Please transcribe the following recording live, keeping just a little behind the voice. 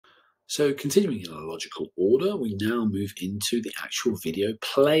So continuing in a logical order, we now move into the actual video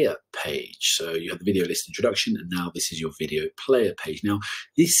player page. So you have the video list introduction, and now this is your video player page. Now,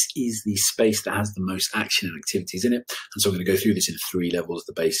 this is the space that has the most action and activities in it. And so I'm going to go through this in three levels: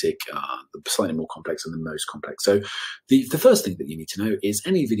 the basic, the slightly more complex, and the most complex. So the first thing that you need to know is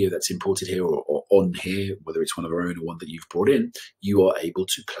any video that's imported here or on here, whether it's one of our own or one that you've brought in, you are able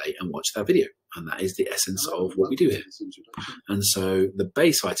to play and watch that video. And that is the essence of what we do here. And so the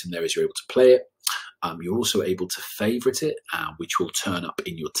base item there is you're able to play it. You're also able to favorite it, which will turn up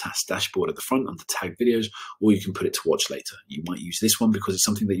in your task dashboard at the front under tagged videos, or you can put it to watch later. You might use this one because it's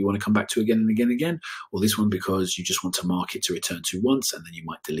something that you want to come back to again and again and again, or this one because you just want to mark it to return to once, and then you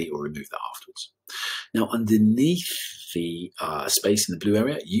might delete or remove that afterwards. Now, underneath the space in the blue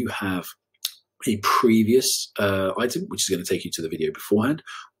area, you have a previous item, which is going to take you to the video beforehand,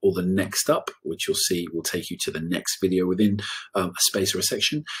 or the next up, which you'll see will take you to the next video within a space or a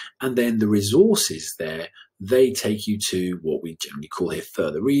section. And then the resources there, they take you to what we generally call here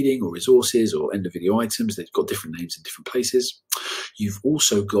further reading or resources or end of video items. They've got different names in different places. You've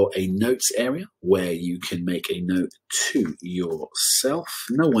also got a notes area where you can make a note to yourself.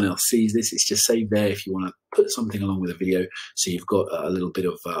 No one else sees this. It's just saved there if you want to put something along with a video. So you've got a little bit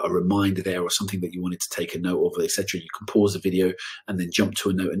of a reminder there or something that you wanted to take a note of, etc. You can pause the video and then jump to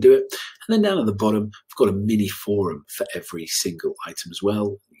a note and do it. And then down at the bottom, we've got a mini forum for every single item as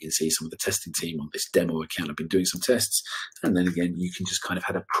well. You can see some of the testing team on this demo account have been doing some tests. And then again, you can just kind of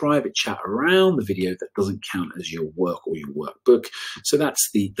have a private chat around the video that doesn't count as your work or your workbook. So that's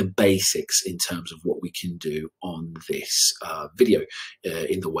the basics in terms of what we can do on this video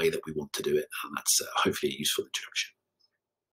in the way that we want to do it. And that's hopefully a useful introduction.